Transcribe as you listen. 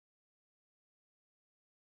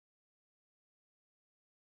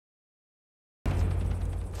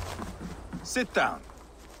Sit down.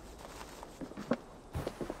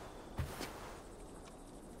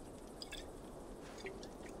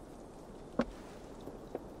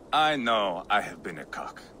 I know I have been a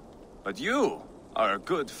cock, but you are a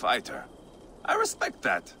good fighter. I respect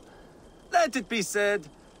that. Let it be said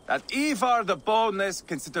that Ivar the Boneless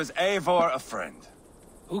considers Eivor a friend.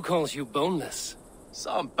 Who calls you boneless?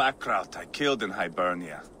 Some background I killed in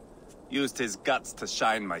Hibernia. Used his guts to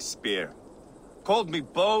shine my spear. Called me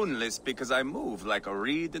boneless because I move like a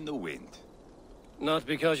reed in the wind. Not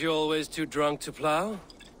because you're always too drunk to plow?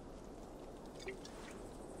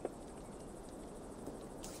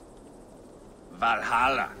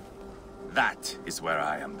 Valhalla. That is where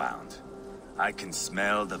I am bound. I can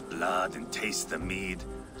smell the blood and taste the mead.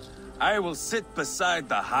 I will sit beside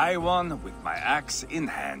the High One with my axe in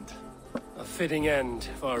hand. A fitting end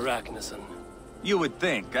for Ragnarsson. You would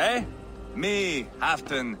think, eh? Me,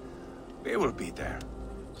 Halfdan, we will be there.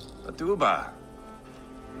 But Uba...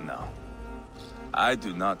 no. I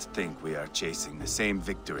do not think we are chasing the same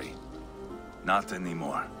victory. Not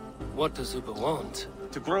anymore. What does Uba want?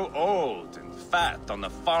 To grow old and fat on a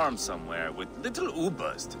farm somewhere with little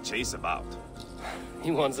Ubas to chase about.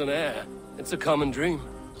 He wants an heir. It's a common dream.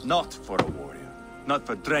 Not for a warrior. Not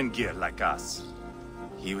for Drengir like us.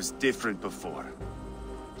 He was different before.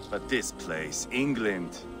 But this place,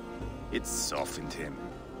 England, it softened him.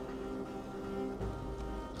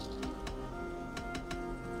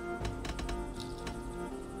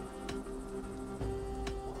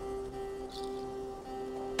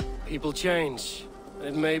 People change.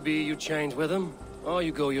 It may be you change with them, or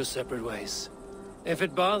you go your separate ways. If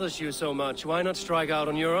it bothers you so much, why not strike out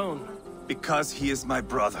on your own? Because he is my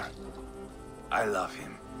brother. I love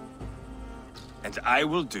him. And I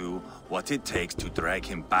will do what it takes to drag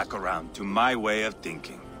him back around to my way of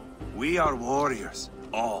thinking. We are warriors,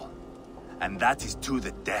 all. And that is to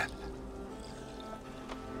the death.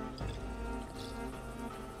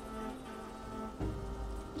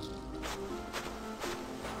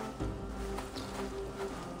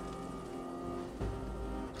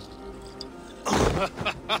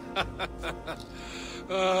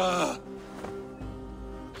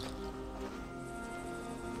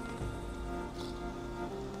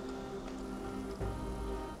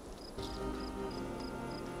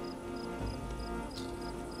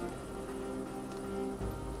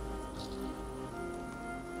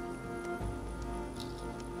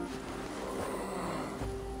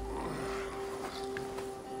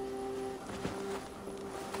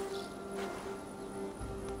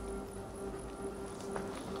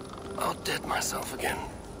 Outdid myself again.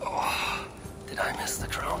 Oh, did I miss the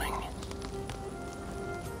crowning?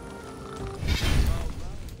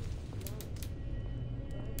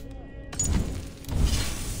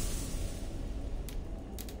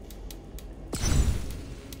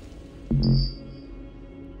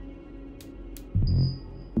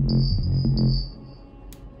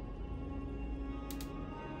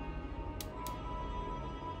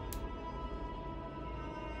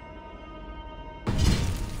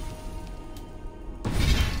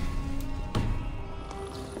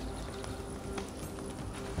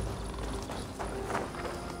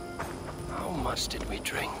 How much did we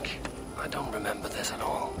drink? I don't remember this at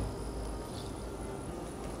all.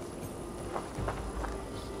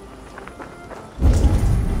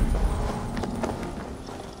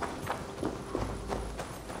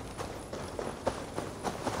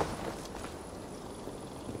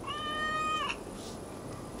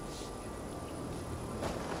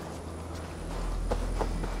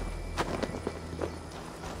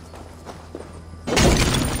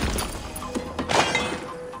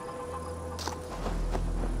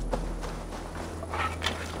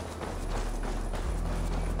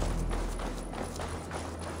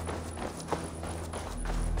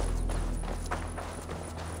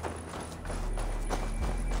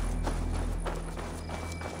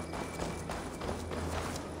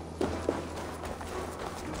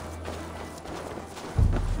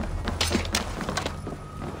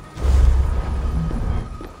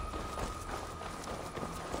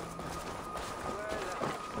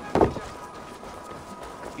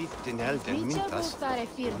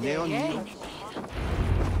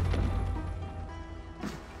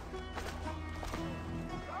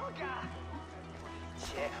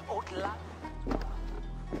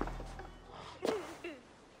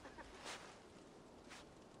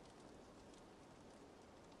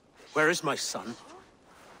 Where is my son?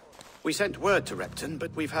 We sent word to Repton,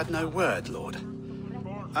 but we've had no word, Lord.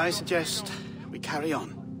 I suggest we carry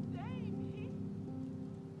on.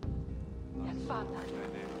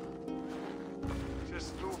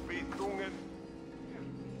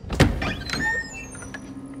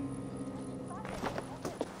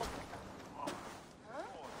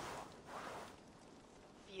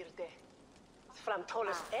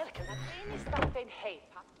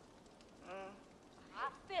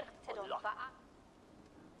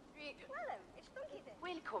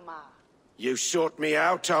 You sought me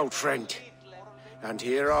out, old friend. And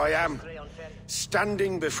here I am,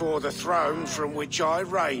 standing before the throne from which I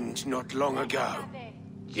reigned not long ago.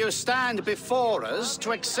 You stand before us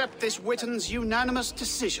to accept this Witten's unanimous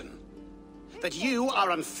decision that you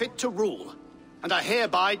are unfit to rule, and are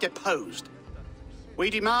hereby deposed. We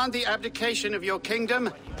demand the abdication of your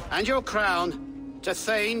kingdom and your crown to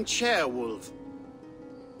Thane Chairwolf.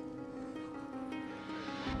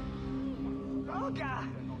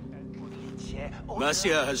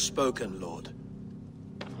 Mercia has spoken, Lord.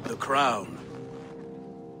 The crown.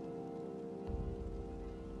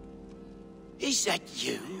 Is that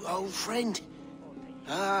you, old friend?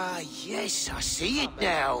 Ah, yes, I see it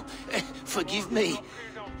now. Forgive me.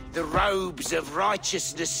 The robes of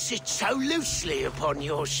righteousness sit so loosely upon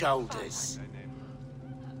your shoulders.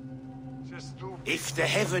 If the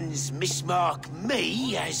heavens mismark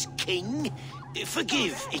me as king,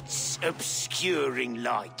 forgive its obscuring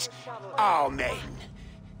light. Amen.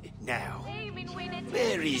 Now,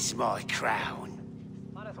 where is my crown?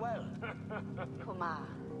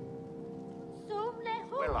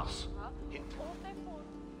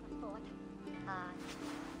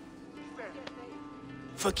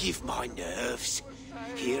 Forgive my nerves.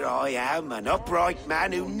 Here I am, an upright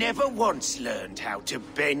man who never once learned how to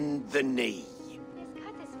bend the knee.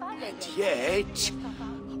 And yet,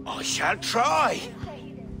 I shall try.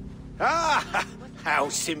 Ah, how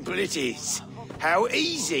simple it is. How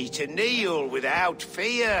easy to kneel without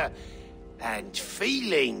fear and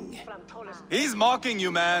feeling. He's mocking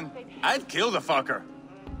you, man. I'd kill the fucker.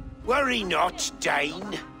 Worry not,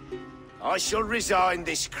 Dane. I shall resign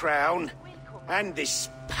this crown, and this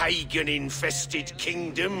pagan-infested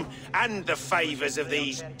kingdom, and the favors of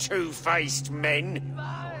these two-faced men.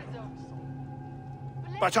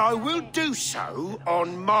 But I will do so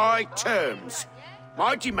on my terms.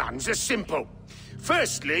 My demands are simple.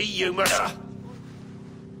 Firstly, you must...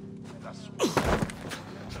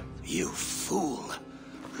 You fool.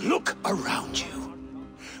 Look around you.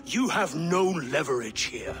 You have no leverage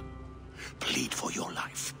here. Plead for your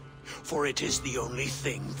life, for it is the only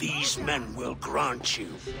thing these men will grant you.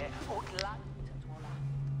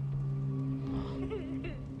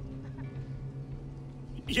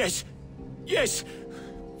 Yes, yes.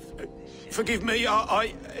 Forgive me,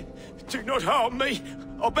 I... Do not harm me.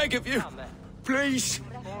 I beg of you. Please.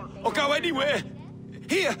 I'll go anywhere.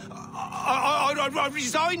 Here. I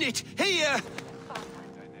resign it. Here.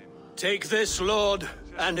 Take this lord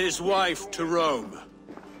and his wife to Rome.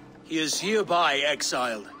 He is hereby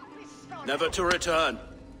exiled, never to return.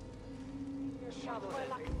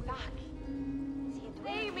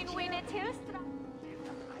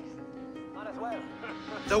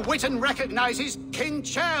 The Witten recognizes King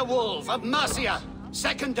Chairwolf of Mercia,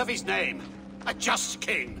 second of his name. A just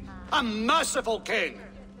king, a merciful king.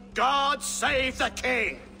 God save the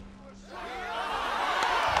king!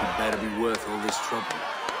 It better be worth all this trouble.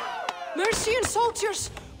 Mercian soldiers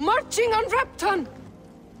marching on Repton!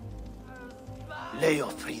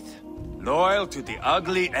 Leofrid. Loyal to the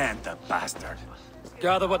ugly and the bastard.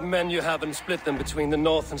 Gather what men you have and split them between the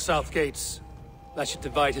north and south gates. That should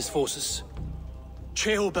divide his forces.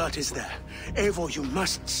 Ceolbert is there. Eivor, you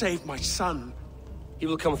must save my son. He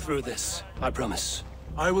will come through this, I promise.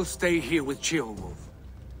 I will stay here with Ceolwulf.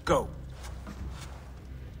 Go.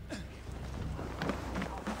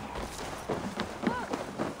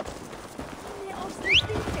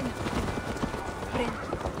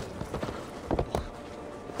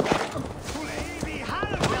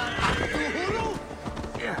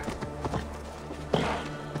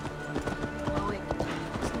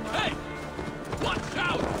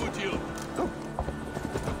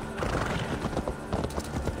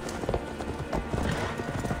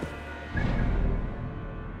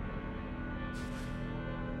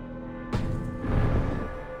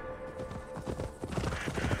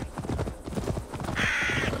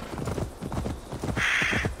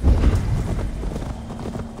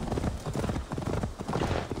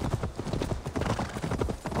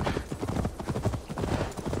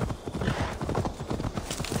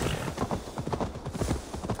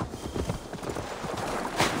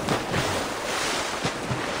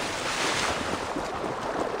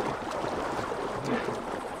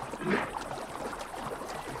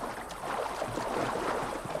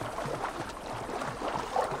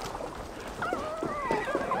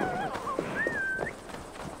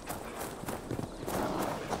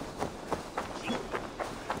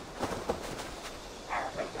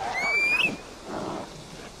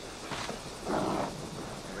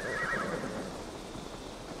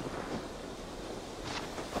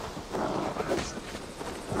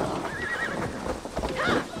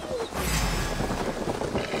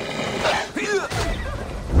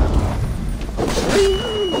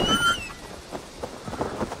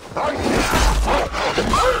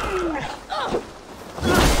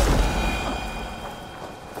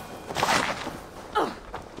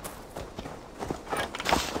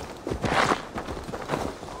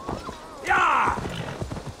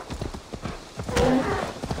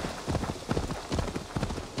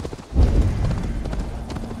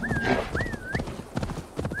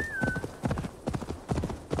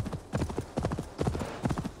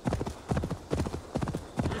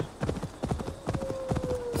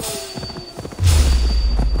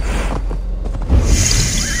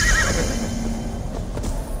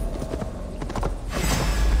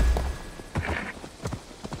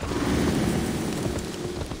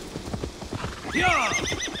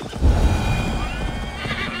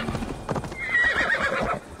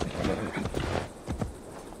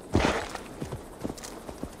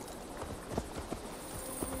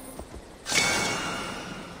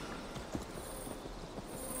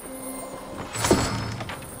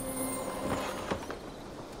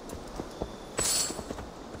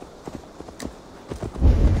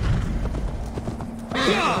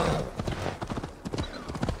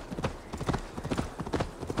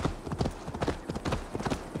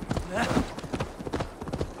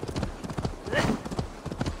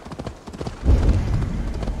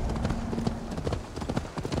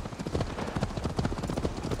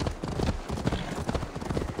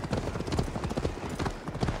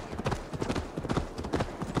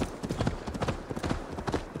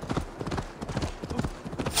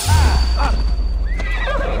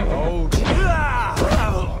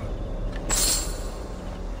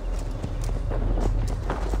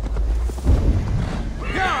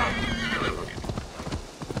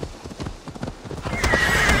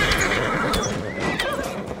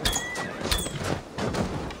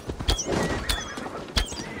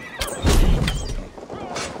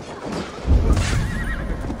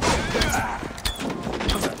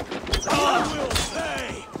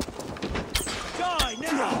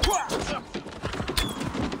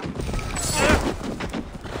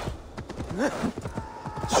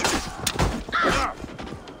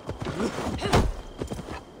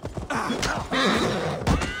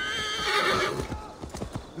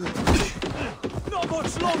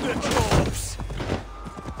 much longer, dwarves?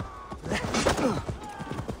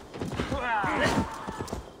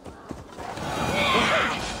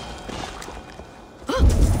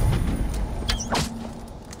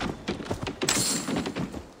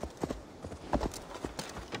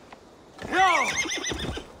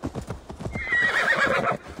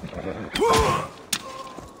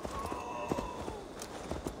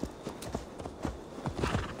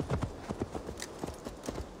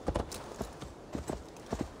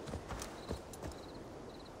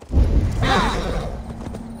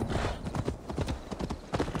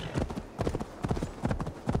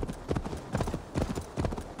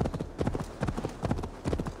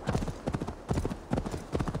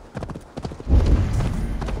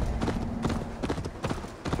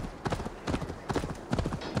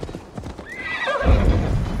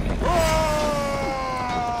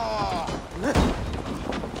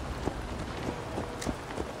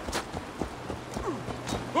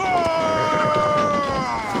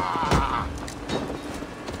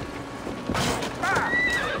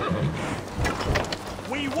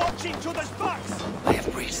 I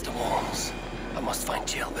have breached the walls. I must find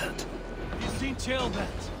Jailbert. You seen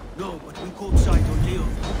Jailbert? No, but we caught sight on Leo,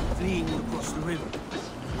 fleeing across the river.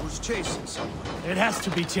 He was chasing someone. It has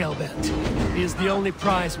to be Jailbert. He is the only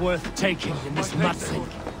prize worth taking in this mudsink.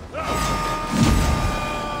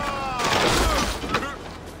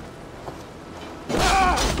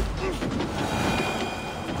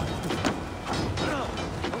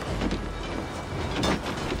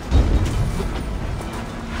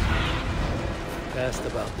 Cast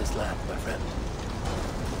about this land, my friend.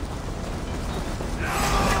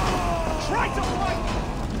 Try to fight!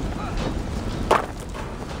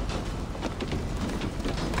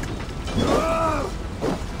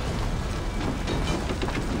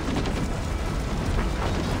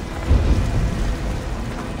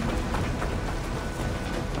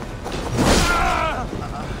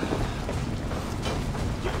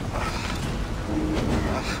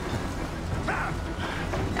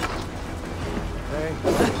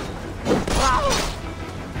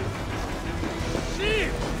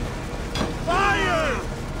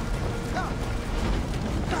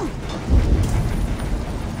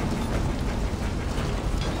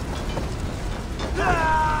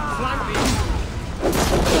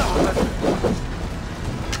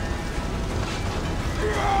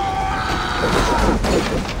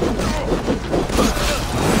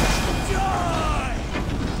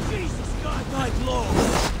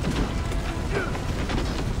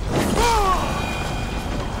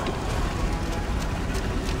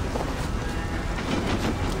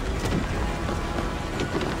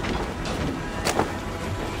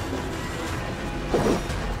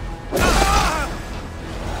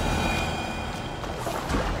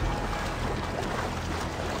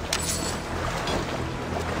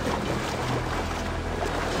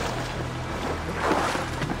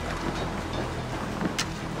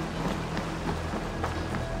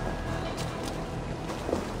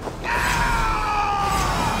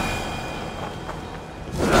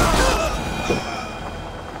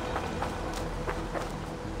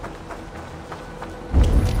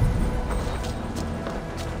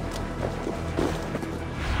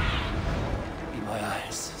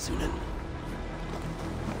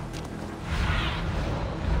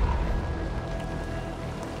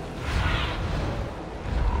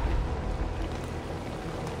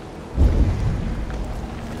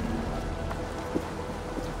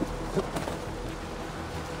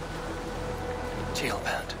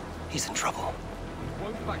 Jailbert. He's in trouble.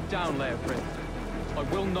 Won't back down, Leofrid. I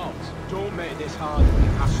will not. Don't make this hard when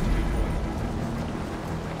it has to be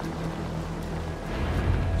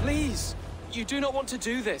done. Please! You do not want to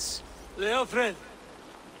do this. Leofrid,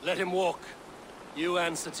 let him walk. You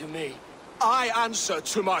answer to me. I answer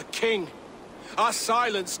to my king. Our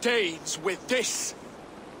silence deeds with this.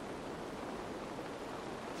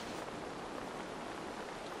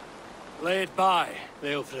 Lay it by,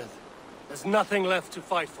 Leofrid. There's nothing left to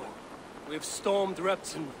fight for. We've stormed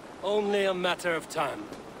Repton. Only a matter of time.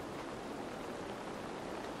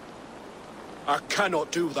 I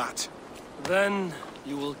cannot do that. Then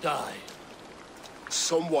you will die.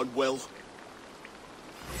 Someone will.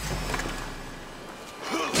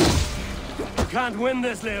 You can't win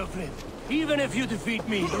this, Leofrid. Even if you defeat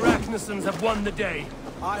me, the Ragnarsons have won the day.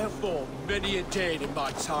 I have fought many a day in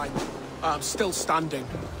my time. I'm still standing.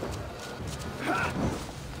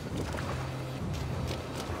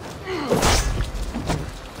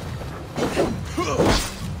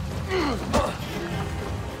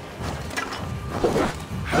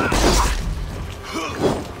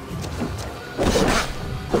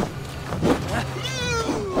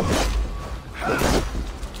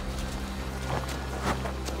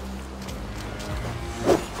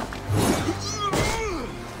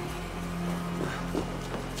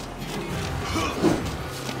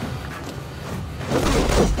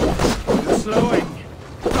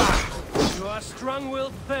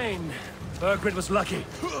 strong-willed thane. Burgred was lucky.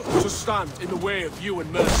 To stand in the way of you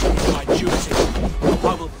and Mercy is my duty.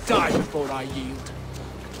 I will die before I yield.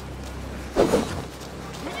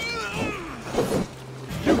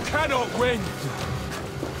 You cannot win!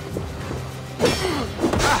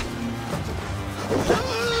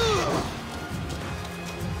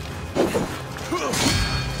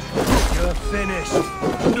 You're finished.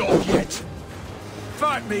 Not yet!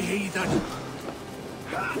 Fight me, heathen!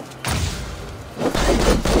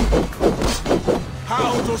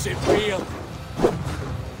 How does it feel?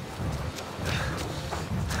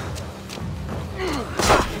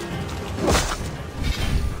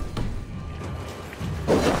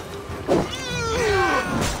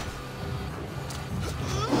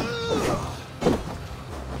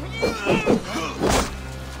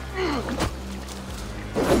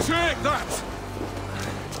 Take that!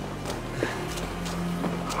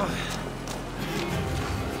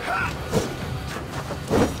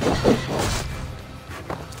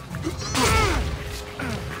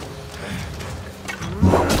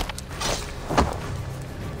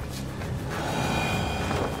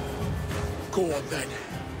 Go on then.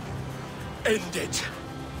 End it.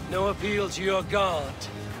 No appeal to your god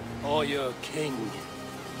or your king.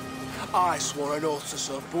 I swore an oath to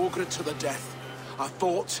serve Borgred to the death. I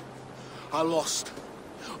fought. I lost.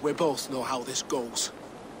 We both know how this goes.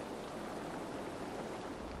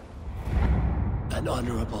 An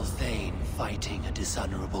honorable thane fighting a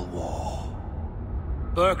dishonorable war.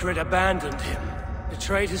 Burgred abandoned him,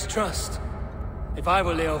 betrayed his trust. If I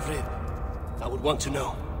were Leofrid, I would want to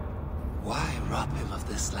know. Why rob him of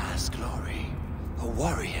this last glory? A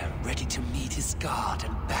warrior ready to meet his god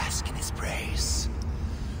and bask in his praise.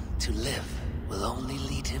 To live will only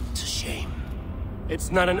lead him to shame.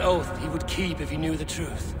 It's not an oath he would keep if he knew the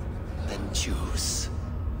truth. Then choose.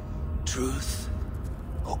 Truth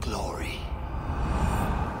or glory.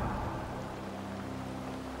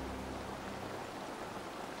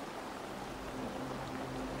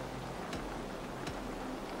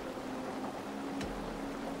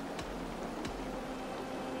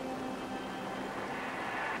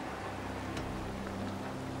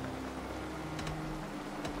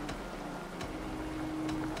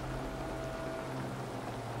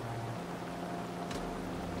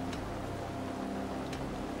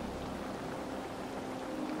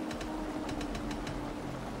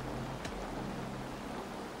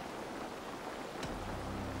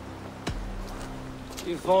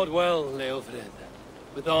 You fought well, Leofrid.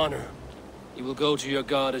 With honor. You will go to your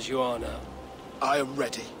god as you are now. I am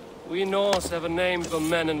ready. We Norse have a name for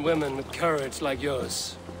men and women with courage like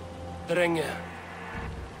yours. Drenge.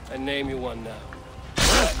 I name you one now.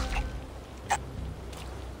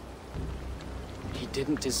 He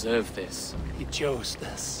didn't deserve this. He chose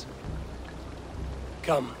this.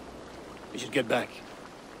 Come. We should get back.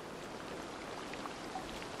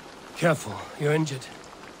 Careful, you're injured.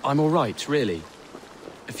 I'm all right, really.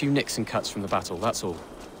 A few nicks and cuts from the battle, that's all.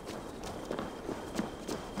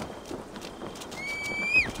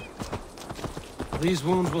 These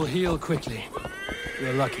wounds will heal quickly.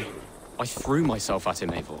 You're lucky. I threw myself at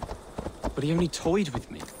him, Eivor. But he only toyed with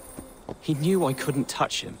me. He knew I couldn't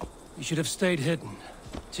touch him. You should have stayed hidden.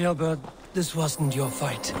 Jailbird, this wasn't your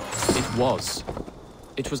fight. It was.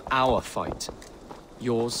 It was our fight.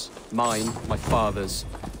 Yours, mine, my father's.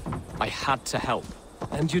 I had to help.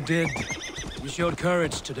 And you did. You showed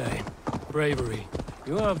courage today. Bravery.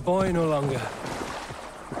 You are a boy no longer.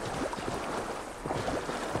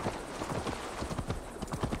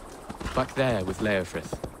 Back there with Leofrid.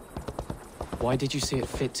 Why did you see it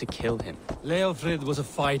fit to kill him? Leofrid was a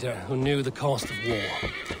fighter who knew the cost of war.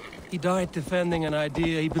 He died defending an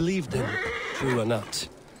idea he believed in, true or not.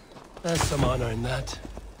 There's some honor in that.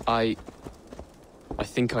 I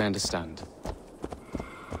think I understand.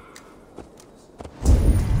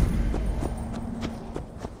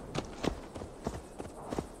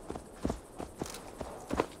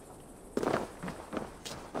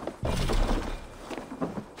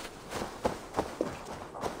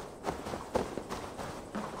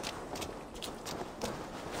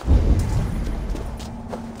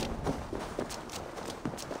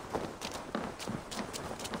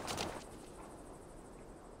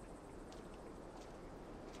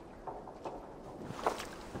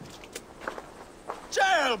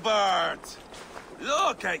 Jailbird!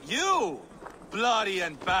 Look at you! Bloody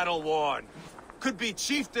and battle-worn. Could be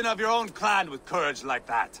chieftain of your own clan with courage like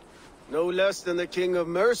that. No less than the King of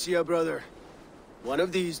Mercia, brother. One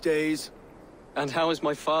of these days. And how is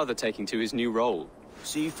my father taking to his new role?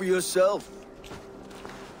 See for yourself.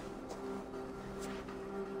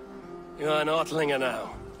 You're an Ortlinger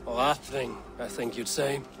now. Or Athling, I think you'd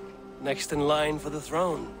say. next in line for the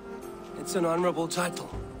throne. It's an honorable title.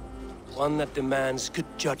 One that demands good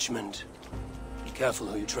judgment. Be careful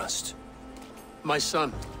who you trust. My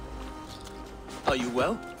son. Are you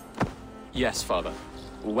well? Yes, father.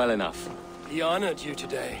 Well enough. He honored you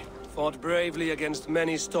today. Fought bravely against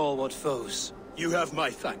many stalwart foes. You have my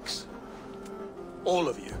thanks. All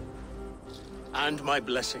of you. And my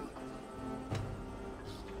blessing.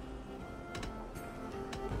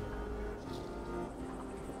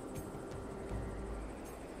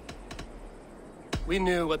 We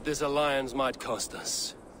knew what this alliance might cost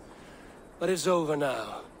us. But it's over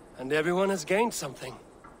now, and everyone has gained something.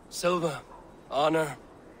 Silver, honor,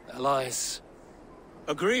 allies.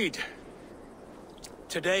 Agreed.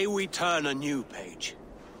 Today we turn a new page.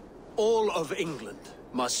 All of England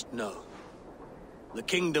must know. The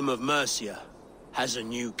Kingdom of Mercia has a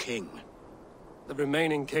new king. The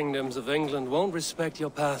remaining kingdoms of England won't respect your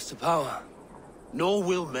path to power. Nor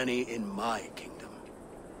will many in my kingdom.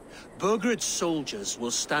 Burgred's soldiers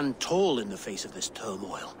will stand tall in the face of this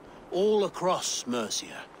turmoil, all across Mercia,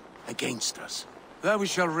 against us. That we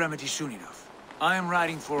shall remedy soon enough. I am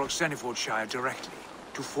riding for Oxenfordshire directly,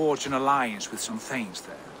 to forge an alliance with some thanes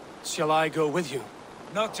there. Shall I go with you?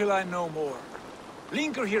 Not till I know more.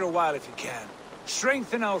 Linger here a while if you can.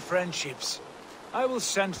 Strengthen our friendships. I will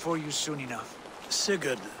send for you soon enough.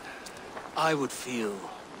 Sigurd, I would feel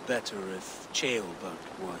better if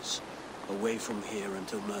Ceolbert was away from here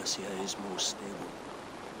until Mercia is more stable.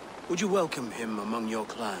 Would you welcome him among your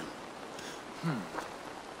clan?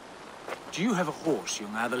 Do you have a horse,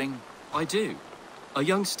 young Atheling? I do. A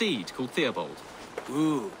young steed called Theobald.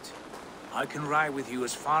 Good. I can ride with you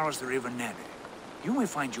as far as the River Nene. You may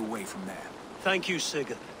find your way from there. Thank you,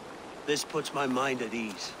 Sigurd. This puts my mind at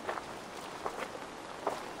ease.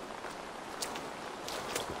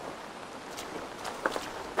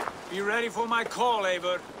 Be ready for my call,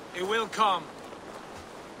 Eivor. It will come.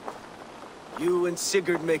 You and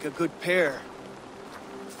Sigurd make a good pair.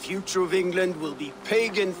 The future of England will be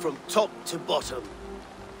pagan from top to bottom.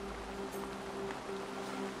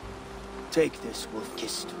 Take this,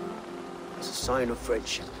 Wolf-Kissed, as a sign of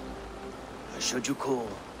friendship. And should you call,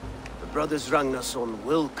 the brothers Ragnarsson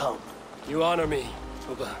will come. You honor me,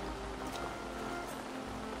 Ubba.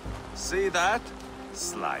 See that?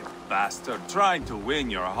 Sly bastard, trying to win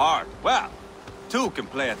your heart. Well, two can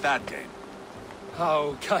play at that game.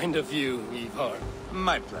 How kind of you, Ivar.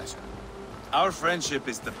 My pleasure. Our friendship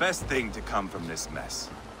is the best thing to come from this mess.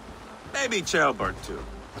 Maybe Ceolbert too.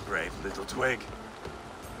 Brave little twig.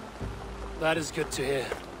 That is good to hear.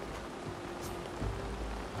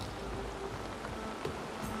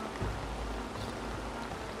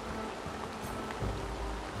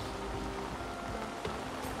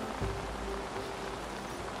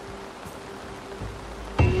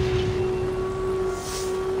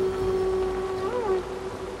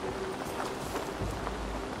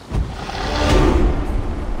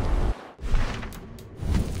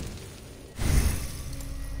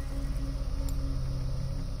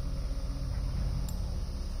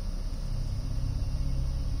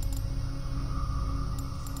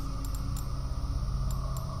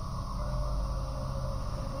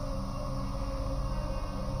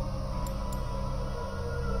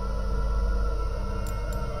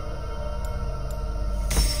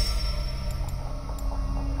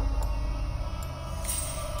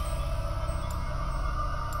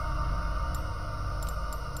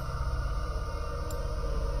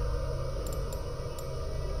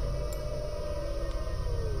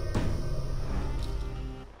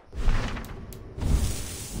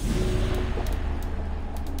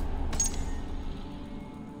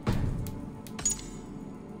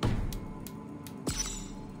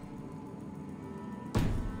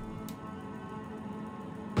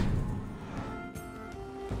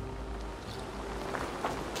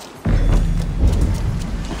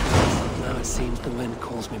 It seems the wind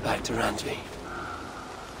calls me back to Randvi.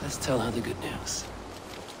 Let's tell her the good news.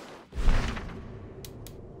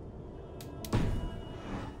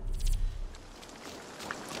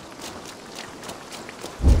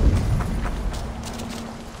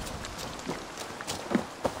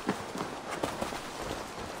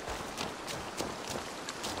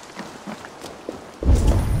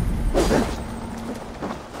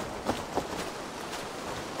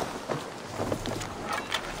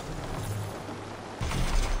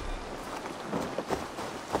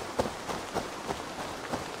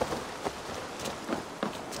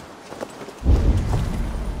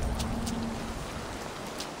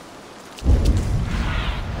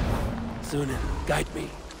 Sunan, guide me.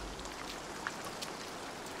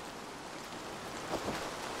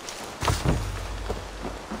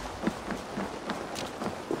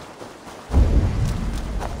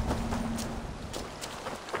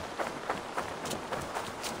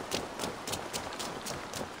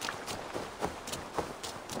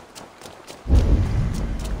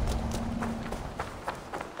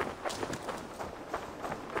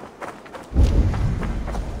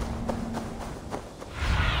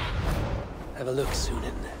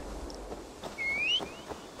 Sunan.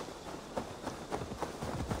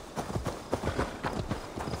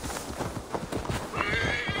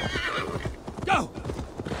 Go!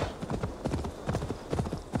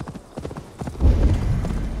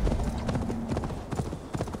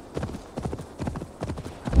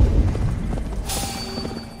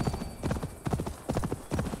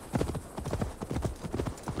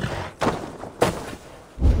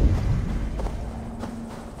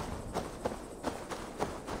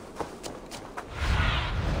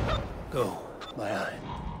 Go, my eye.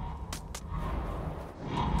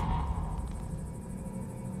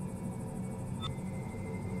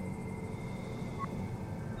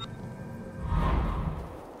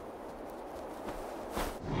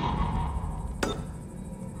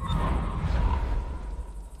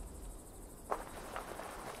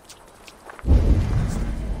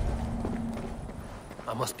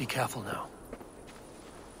 I must be careful now.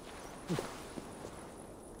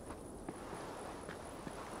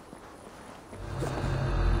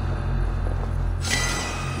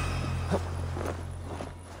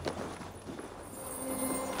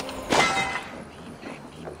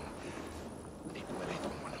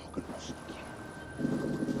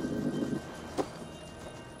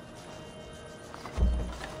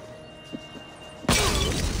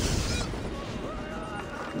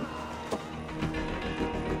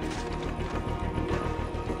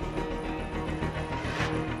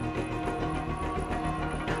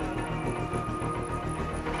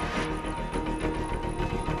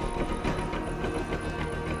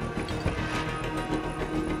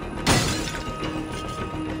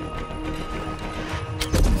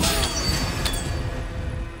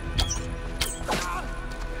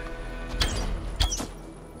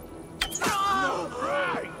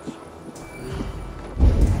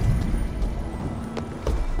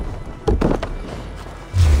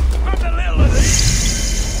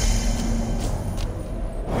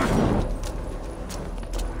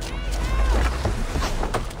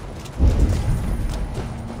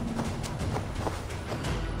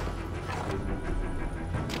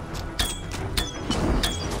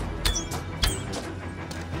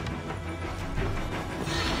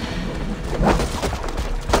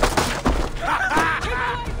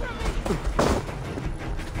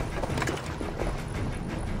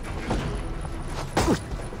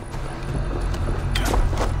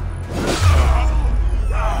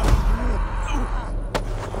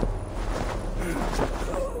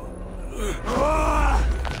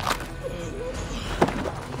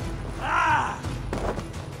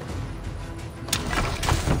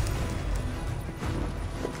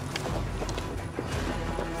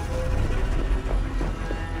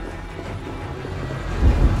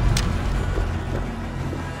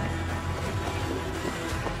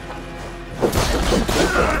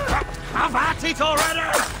 Have at it already!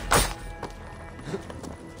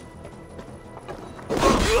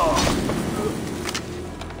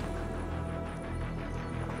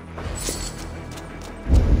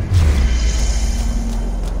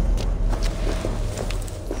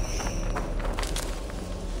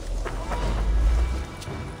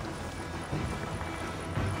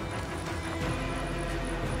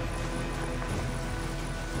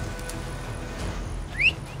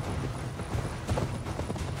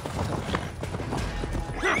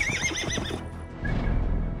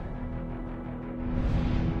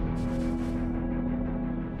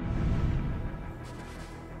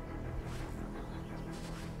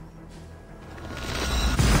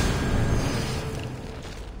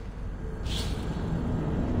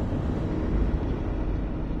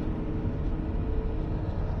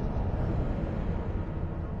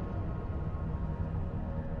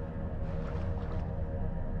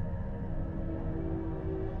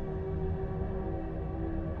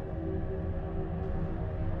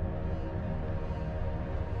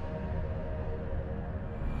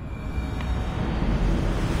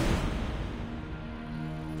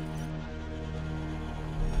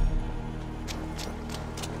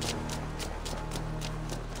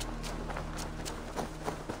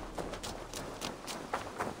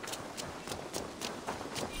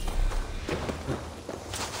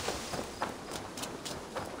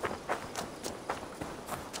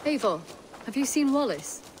 Eivor, have you seen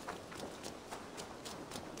Wallace?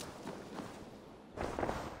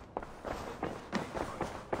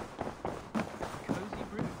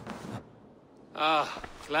 Ah,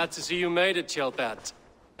 glad to see you made it, Chelpat.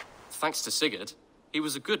 Thanks to Sigurd, he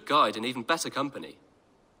was a good guide and even better company.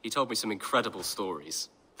 He told me some incredible stories.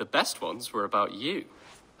 The best ones were about you.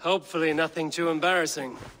 Hopefully nothing too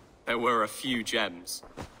embarrassing. There were a few gems.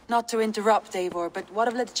 Not to interrupt, Eivor, but what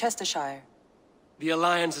of Leicestershire? The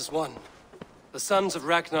Alliance is won. The sons of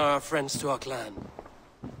Ragnar are friends to our clan.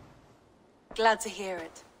 Glad to hear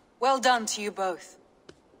it. Well done to you both.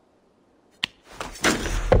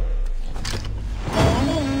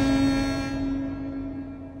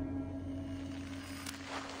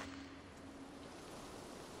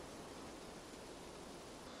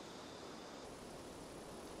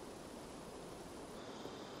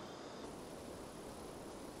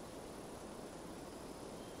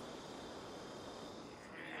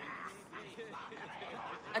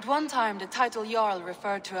 At one time, the title Jarl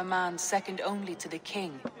referred to a man second only to the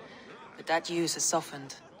king, but that use has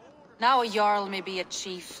softened. Now a Jarl may be a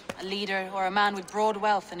chief, a leader, or a man with broad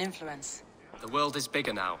wealth and influence. The world is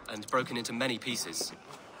bigger now, and broken into many pieces.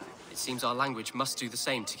 It seems our language must do the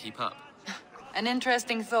same to keep up. An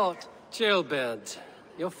interesting thought. Chilbed,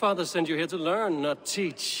 your father sent you here to learn, not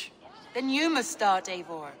teach. Then you must start,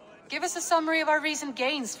 Eivor. Give us a summary of our recent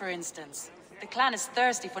gains, for instance. The clan is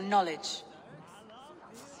thirsty for knowledge.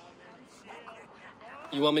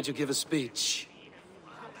 You want me to give a speech?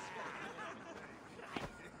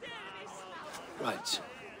 Right.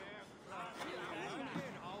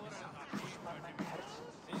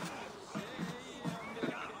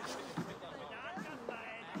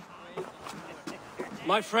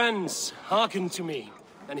 My friends, hearken to me,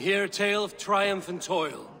 and hear a tale of triumph and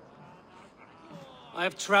toil. I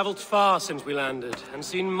have traveled far since we landed, and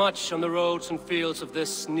seen much on the roads and fields of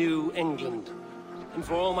this new England. And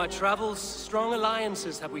for all my travels, strong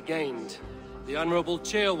alliances have we gained. The Honorable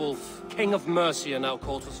Ceolwulf, King of Mercia, now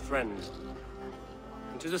calls us friend.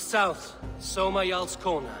 And to the south, Soma Jarl's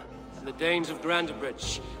Corner, and the Danes of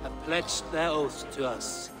Grandebridge have pledged their oath to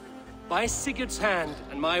us. By Sigurd's hand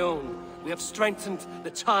and my own, we have strengthened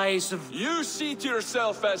the ties of... You seat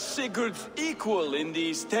yourself as Sigurd's equal in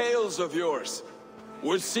these tales of yours.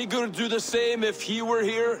 Would Sigurd do the same if he were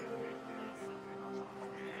here?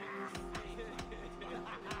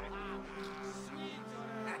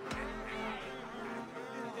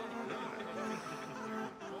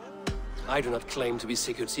 I do not claim to be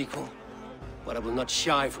Sigurd's equal, but I will not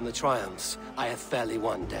shy from the triumphs I have fairly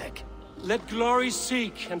won, Dag. Let glory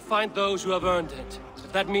seek and find those who have earned it.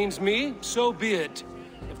 If that means me, so be it.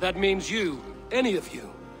 If that means you, any of you,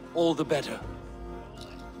 all the better.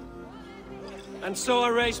 And so I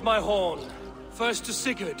raise my horn, first to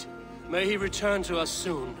Sigurd, may he return to us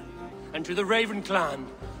soon, and to the Raven clan,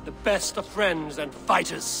 the best of friends and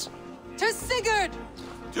fighters. To Sigurd!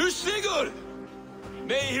 To Sigurd!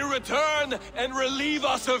 May he return and relieve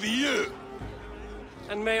us of you!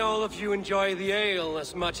 And may all of you enjoy the ale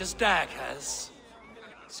as much as Dag has.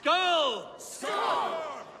 Skull! Skull!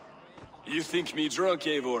 You think me drunk,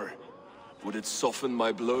 Eivor? Would it soften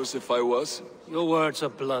my blows if I was? Your words are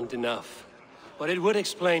blunt enough, but it would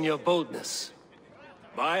explain your boldness.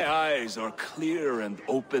 My eyes are clear and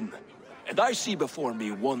open, and I see before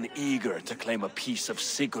me one eager to claim a piece of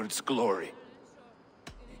Sigurd's glory.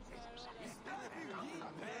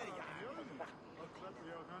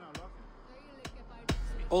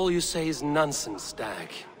 All you say is nonsense, Dag.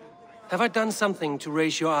 Have I done something to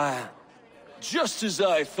raise your ire? Just as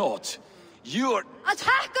I thought. You're...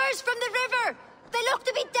 Attackers from the river! They look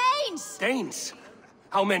to be Danes! Danes?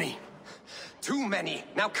 How many? Too many.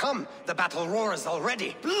 Now come, the battle roars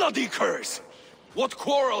already. Bloody curse! What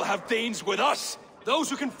quarrel have Danes with us? Those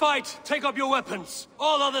who can fight, take up your weapons.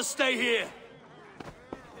 All others stay here.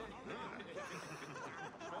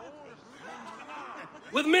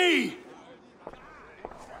 With me!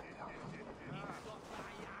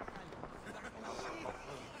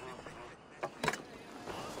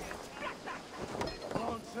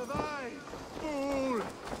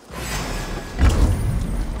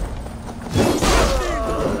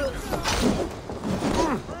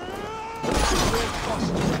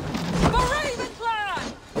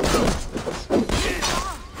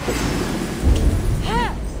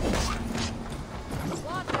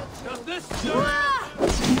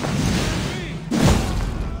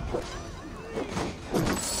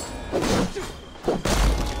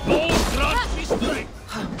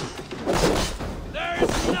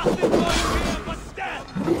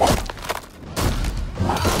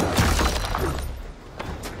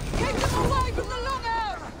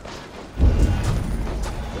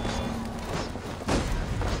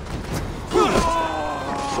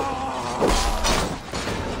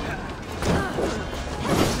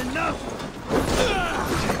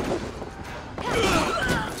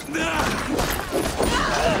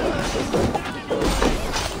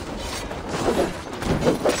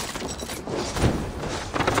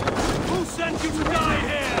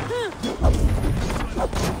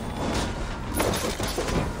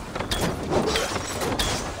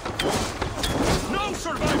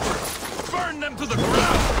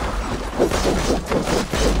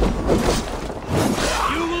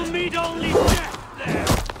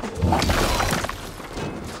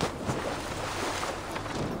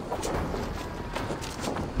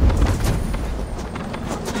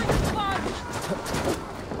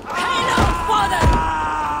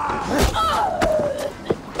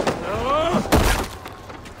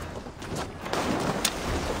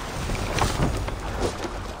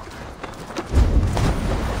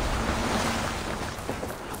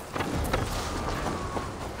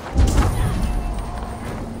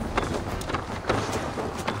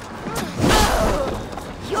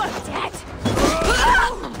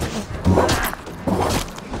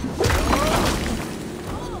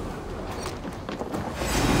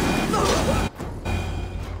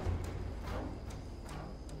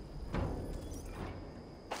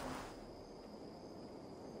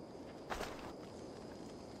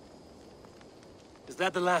 Is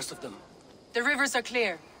that the last of them? The rivers are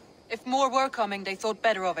clear. If more were coming, they thought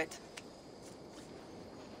better of it.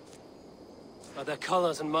 By their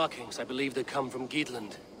colors and markings, I believe they come from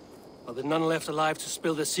Geatland. While there are none left alive to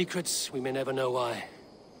spill their secrets, we may never know why.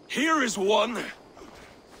 Here is one!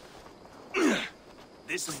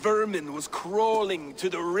 This vermin was crawling to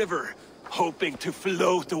the river, hoping to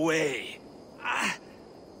float away.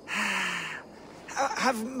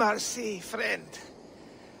 Have mercy, friend.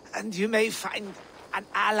 And you may find an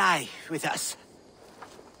ally with us.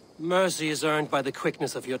 Mercy is earned by the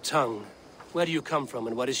quickness of your tongue. Where do you come from,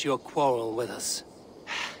 and what is your quarrel with us?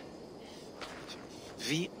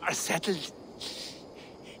 We are settled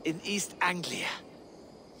in East Anglia.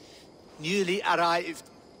 Newly arrived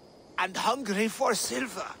and hungry for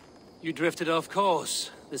silver. You drifted off course.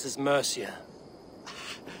 This is Mercia.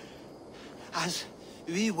 As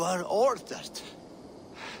we were ordered.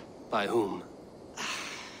 By whom?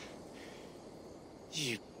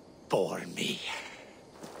 You bore me.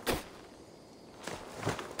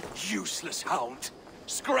 Useless hound!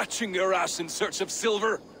 Scratching your ass in search of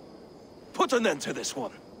silver! Put an end to this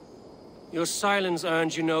one! Your silence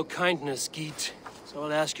earned you no kindness, Geet. So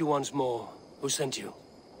I'll ask you once more. Who sent you?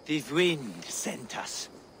 The wind sent us.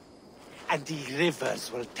 And the rivers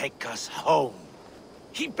will take us home.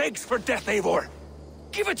 He begs for death, Eivor!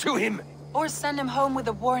 Give it to him! Or send him home with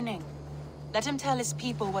a warning. Let him tell his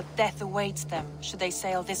people what death awaits them, should they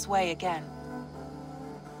sail this way again.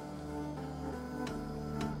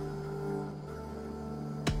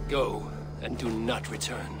 Go, and do not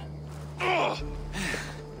return. I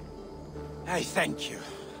thank you.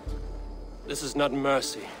 This is not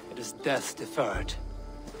mercy, it is death deferred.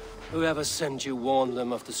 Whoever sent you warned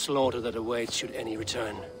them of the slaughter that awaits should any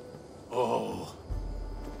return. Oh,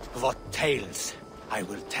 what tales I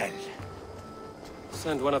will tell.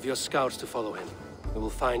 Send one of your scouts to follow him. We will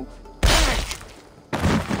find...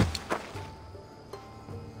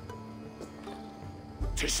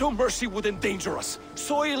 To show mercy would endanger us,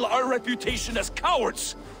 soil our reputation as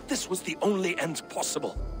cowards. This was the only end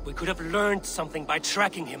possible. We could have learned something by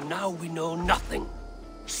tracking him. Now we know nothing.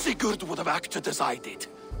 Sigurd would have acted as I did.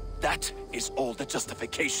 That is all the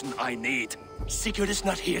justification I need. Sigurd is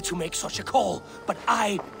not here to make such a call, but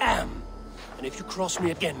I am. And if you cross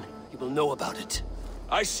me again, you will know about it.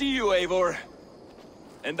 I see you, Eivor.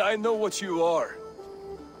 And I know what you are.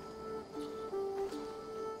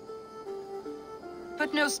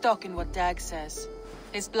 Put no stock in what Dag says.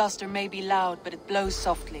 His bluster may be loud, but it blows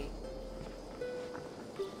softly.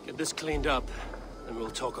 Get this cleaned up, and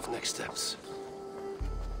we'll talk of next steps.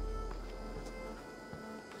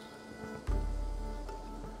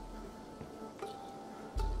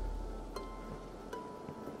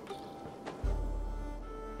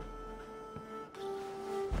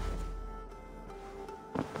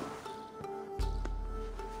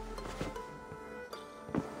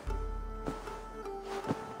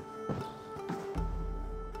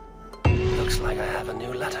 Looks like I have a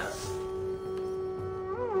new letter.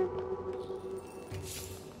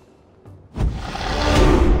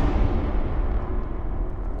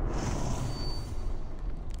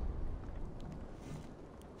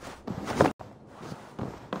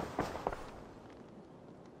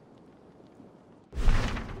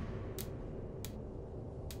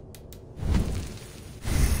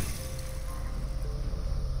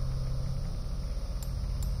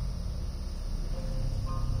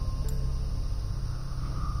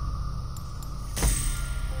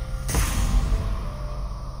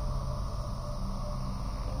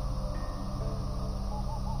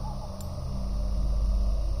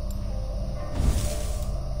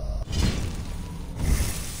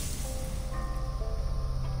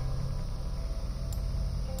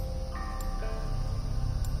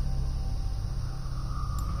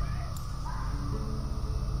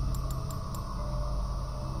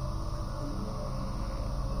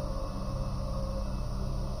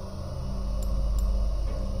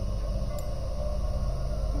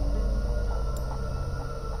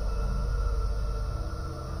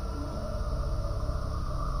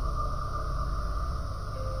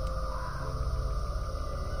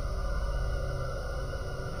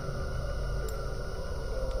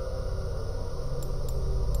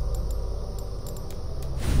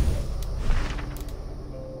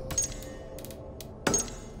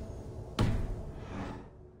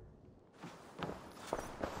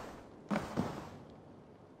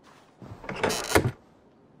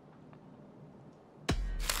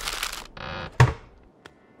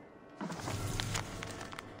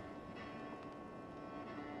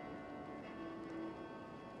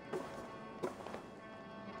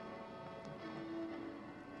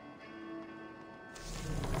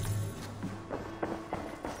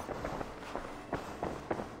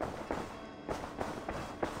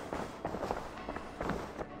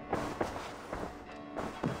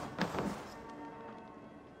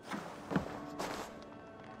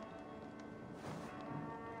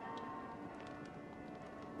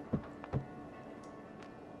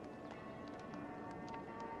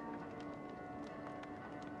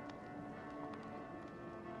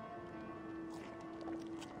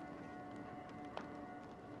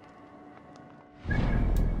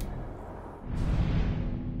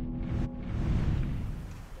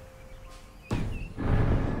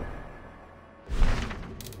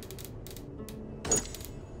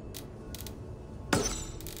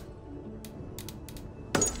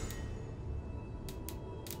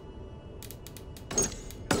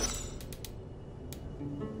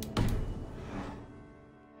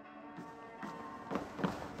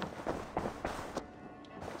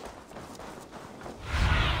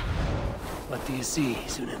 do you see,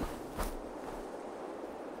 Sunan?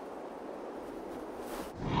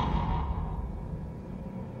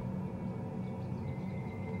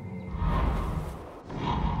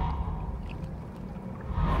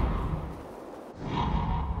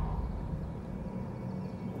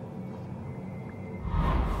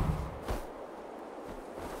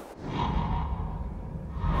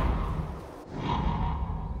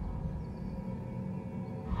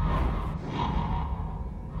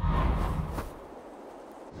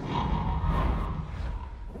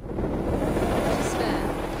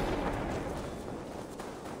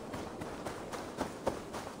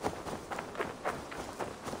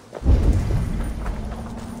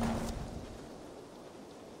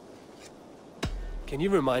 Can you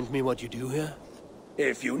remind me what you do here?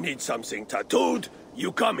 If you need something tattooed,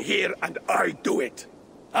 you come here and I do it.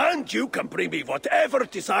 And you can bring me whatever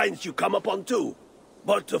designs you come upon too.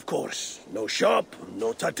 But of course, no shop,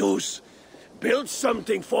 no tattoos. Build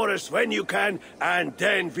something for us when you can, and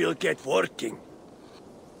then we'll get working.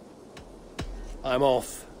 I'm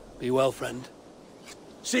off. Be well, friend.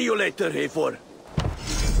 See you later, Eivor.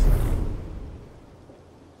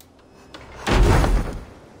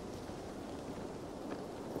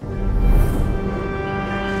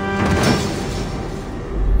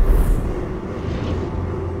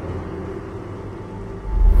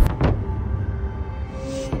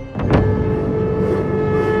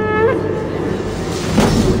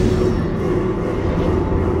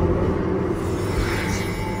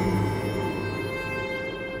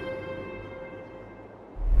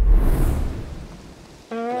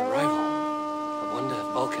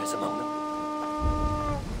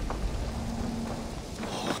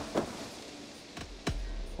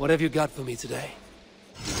 What have you got for me today?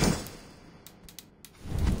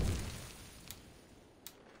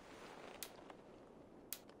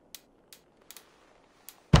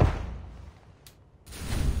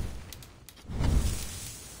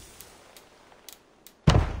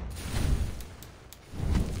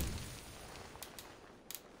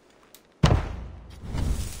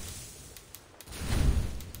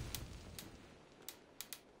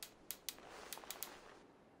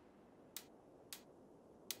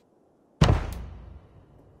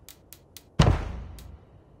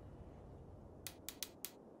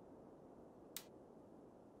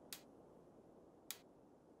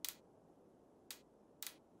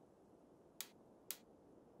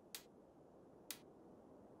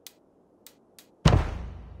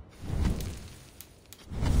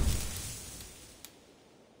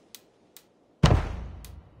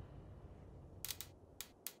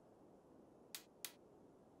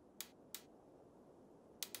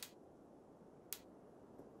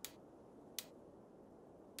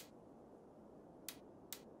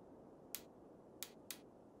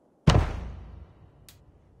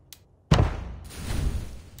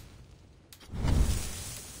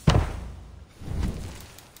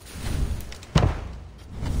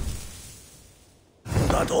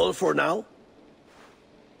 That all for now?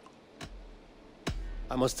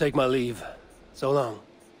 I must take my leave. So long.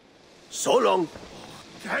 So long.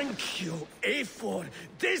 Thank you, Eivor.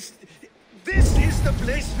 This is the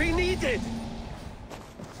place we needed.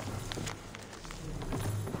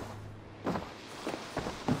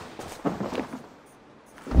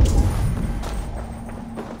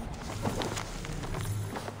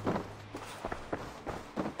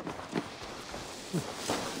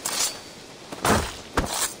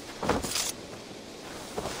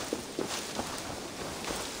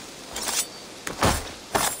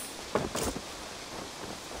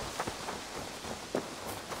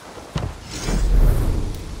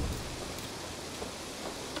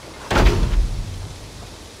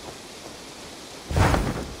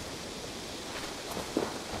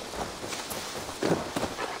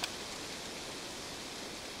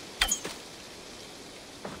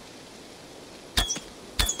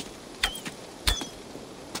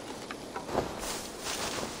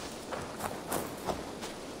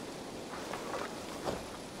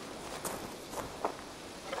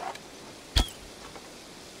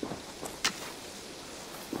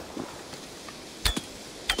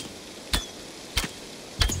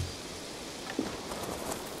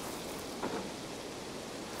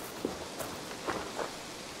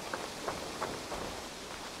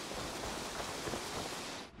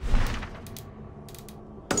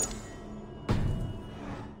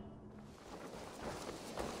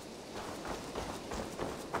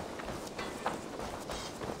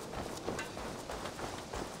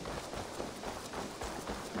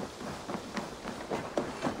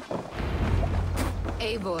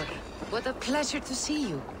 Eivor, what a pleasure to see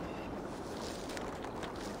you.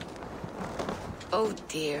 Oh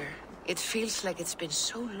dear, It feels like it's been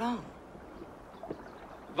so long.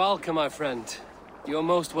 Valka, my friend. You're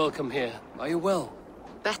most welcome here. Are you well?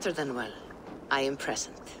 Better than well. I am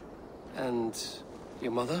present. And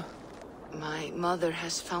your mother? My mother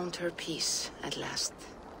has found her peace at last.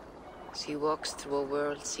 She walks through a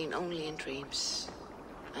world seen only in dreams,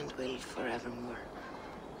 and will forevermore.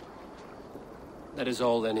 That is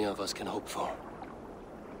all any of us can hope for.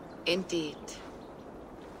 Indeed.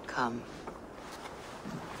 Come.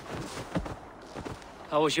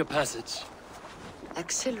 How was your passage?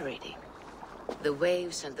 Exhilarating. The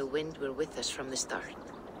waves and the wind were with us from the start.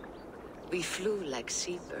 We flew like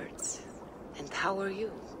seabirds. And how are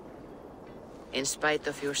you? In spite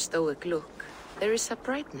of your stoic look, there is a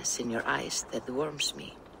brightness in your eyes that warms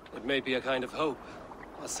me. It may be a kind of hope.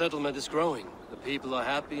 Our settlement is growing. The people are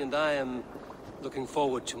happy, and I am looking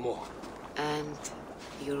forward to more. And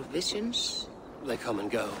your visions? They come and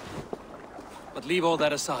go. But leave all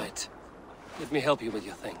that aside. Let me help you with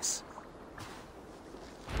your things.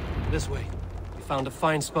 This way. We found a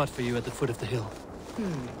fine spot for you at the foot of the hill.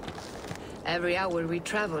 Every hour we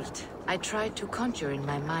traveled, I tried to conjure in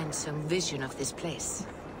my mind some vision of this place.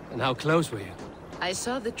 And how close were you? I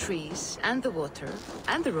saw the trees, and the water,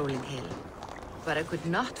 and the rolling hill. But I could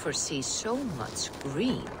not foresee so much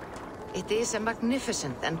green. It is a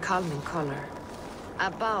magnificent and calming color. A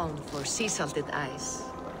balm for sea-salted eyes.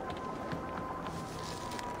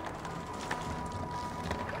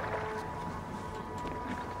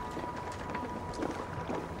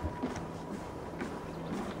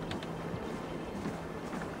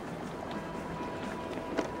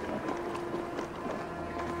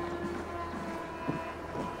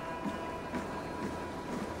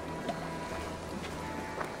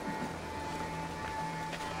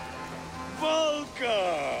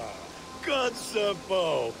 Valka!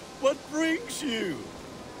 Kotzebue, what brings you?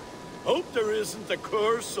 Hope there isn't a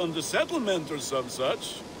curse on the settlement or some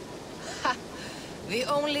such. Ha! The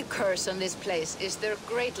only curse on this place is their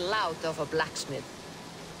great lout of a blacksmith.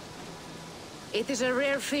 It is a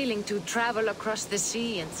rare feeling to travel across the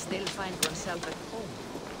sea and still find oneself at home.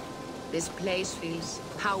 This place feels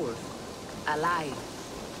powerful, alive.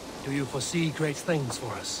 Do you foresee great things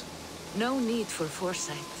for us? No need for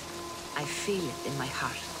foresight. I feel it in my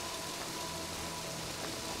heart.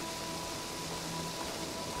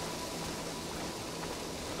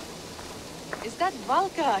 Is that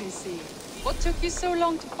Valka I see? What took you so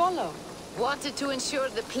long to follow? Wanted to ensure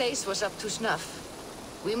the place was up to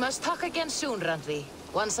snuff. We must talk again soon, Randvi,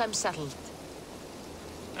 once I'm settled.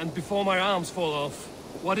 And before my arms fall off,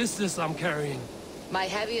 what is this I'm carrying? My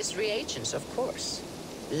heaviest reagents, of course.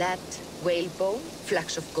 Lead, whalebone,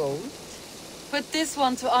 flecks of gold. Put this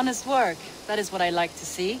one to honest work. That is what I like to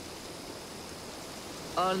see.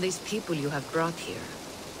 All these people you have brought here.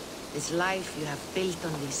 This life you have built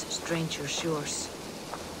on these stranger shores.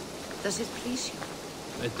 Does it please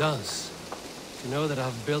you? It does. To know that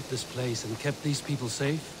I've built this place and kept these people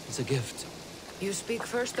safe is a gift. You speak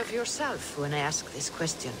first of yourself when I ask this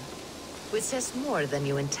question. Which says more than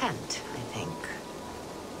you intend, I think.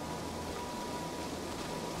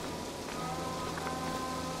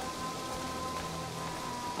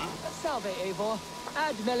 Salve, Eivor.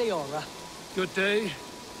 Ad Meliora. Good day.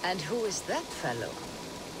 And who is that fellow?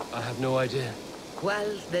 I have no idea.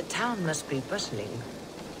 Well, the town must be bustling.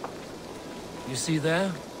 You see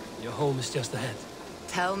there? Your home is just ahead.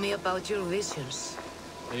 Tell me about your visions.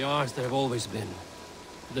 They are as they have always been.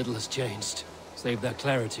 Little has changed, save their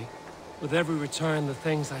clarity. With every return, the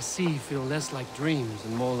things I see feel less like dreams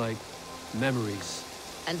and more like memories.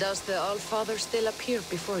 And does the All-Father still appear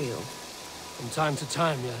before you? From time to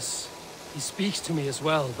time, yes. He speaks to me as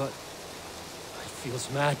well, but it feels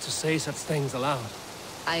mad to say such things aloud.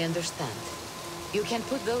 I understand. You can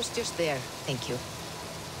put those just there, thank you.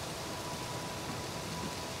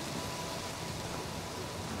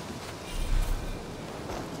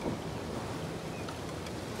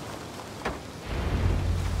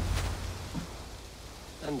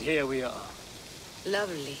 And here we are.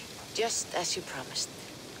 Lovely, just as you promised.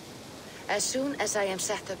 As soon as I am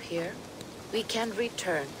set up here, we can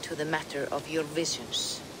return to the matter of your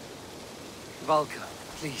visions. Valka,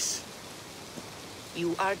 please.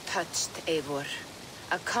 You are touched, Eivor.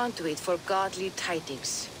 A conduit for godly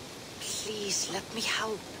tidings. Please, let me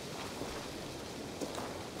help.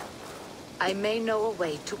 I may know a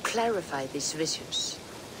way to clarify these visions.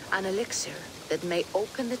 An elixir that may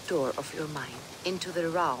open the door of your mind into the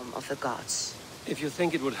realm of the gods. If you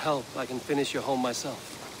think it would help, I can finish your home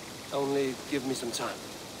myself. Only give me some time.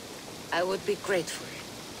 I would be grateful.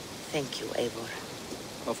 Thank you,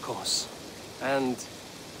 Eivor. Of course. And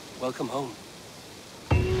welcome home.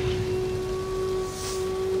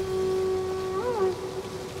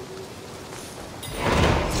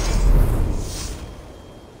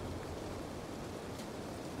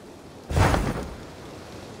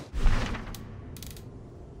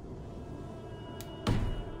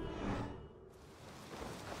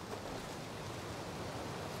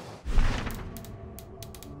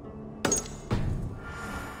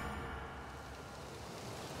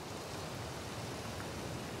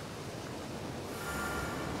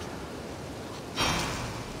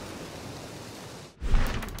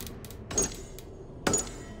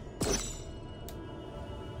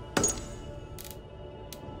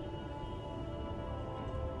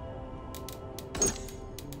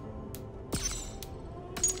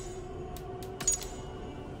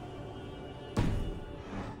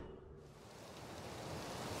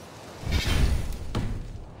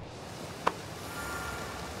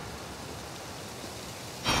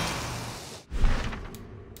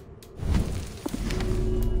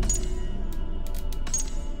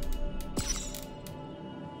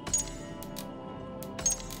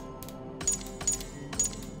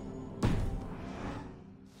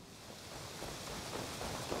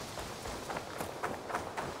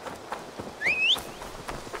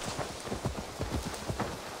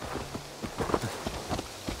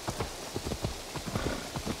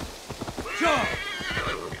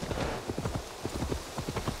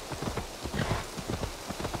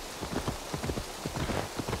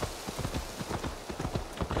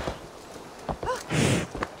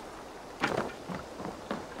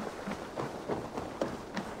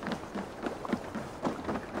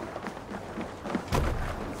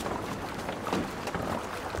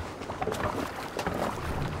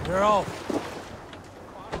 We're off.